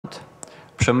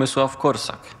Przemysław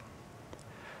Korsak.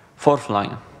 Fourth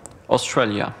line,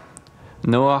 Australia,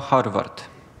 Noah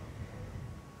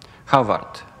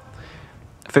Havard.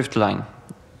 Fifth line,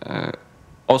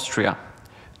 Austria,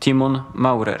 Timon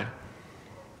Maurer.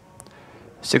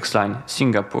 Sixth line,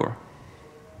 Singapore,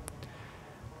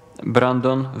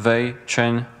 Brandon Wei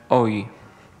Chen Oi.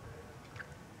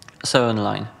 Seventh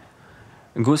line,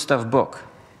 Gustav Bock.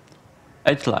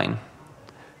 Eighth line,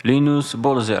 Linus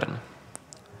Bolzern.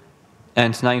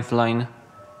 And ninth line,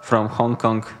 from Hong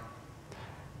Kong,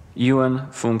 Yuan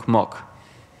Fung Mok.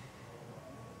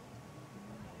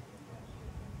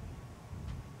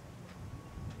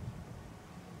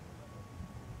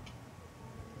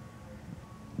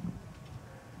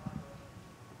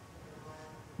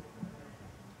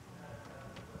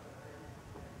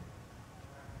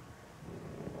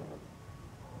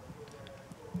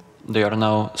 They are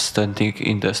now standing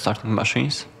in the starting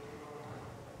machines.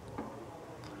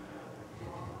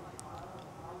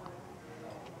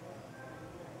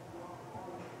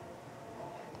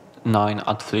 Nine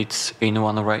athletes in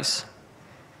one race.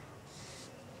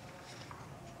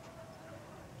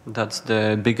 That's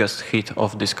the biggest hit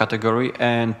of this category,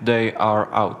 and they are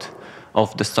out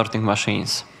of the starting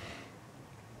machines.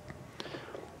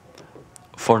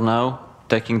 For now,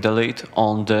 taking the lead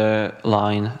on the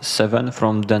line 7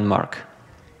 from Denmark,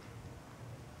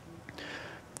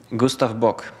 Gustav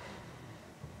Bock.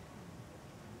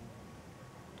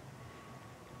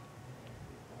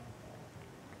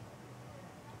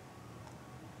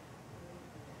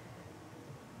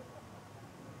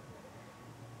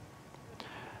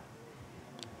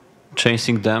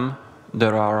 Chasing them,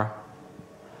 there are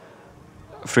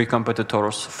 3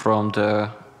 competitors from the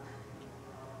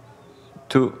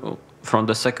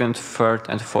second, third,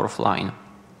 and fourth line.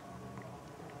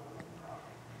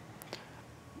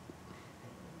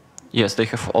 Yes, they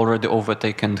have already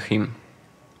overtaken him.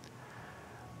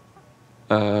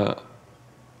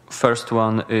 First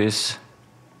one is,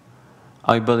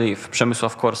 I believe,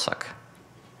 Przemysław Korsak.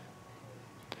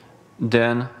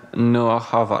 Then Noah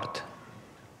Havard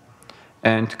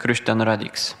and Christian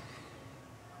Radix.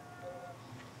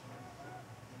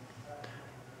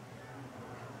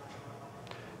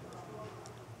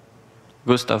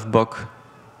 Gustav Bock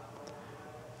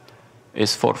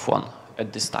is fourth one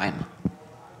at this time.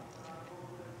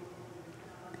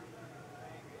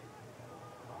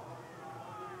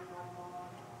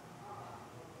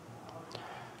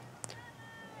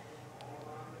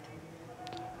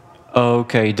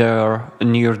 Okay, they are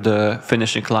near the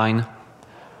finishing line.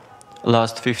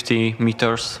 Last 50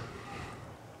 meters.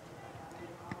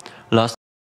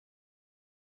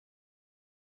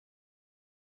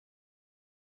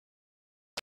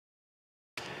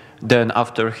 Then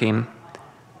after him,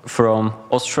 from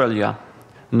Australia,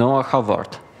 Noah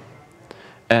Havard.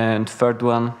 And third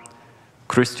one,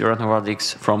 Christian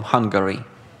Radix from Hungary.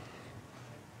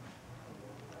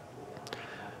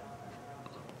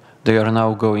 They are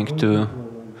now going to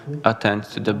attend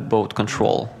to the boat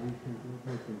control.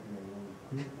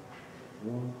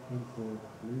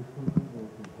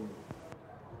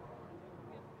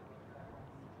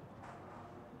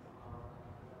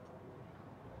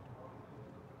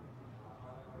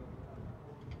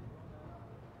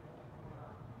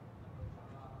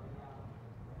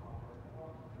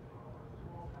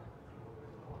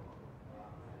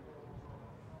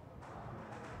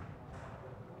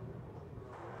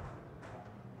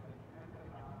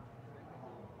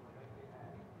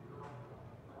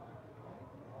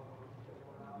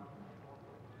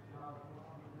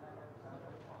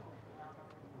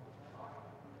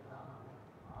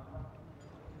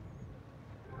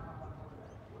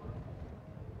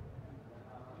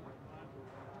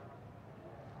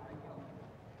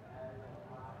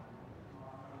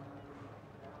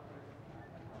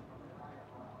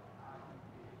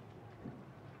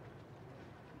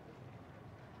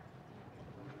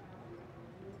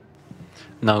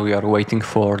 Now we are waiting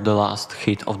for the last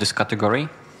hit of this category.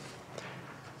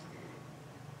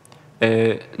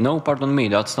 No, pardon me,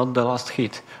 that's not the last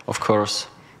hit. Of course,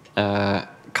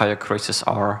 kayak races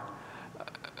are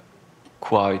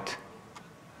quite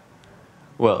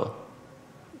well.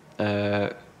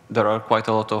 There are quite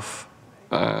a lot of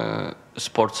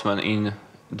sportsmen in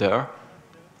there.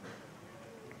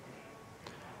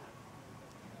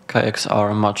 Kayaks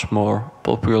are much more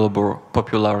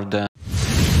popular than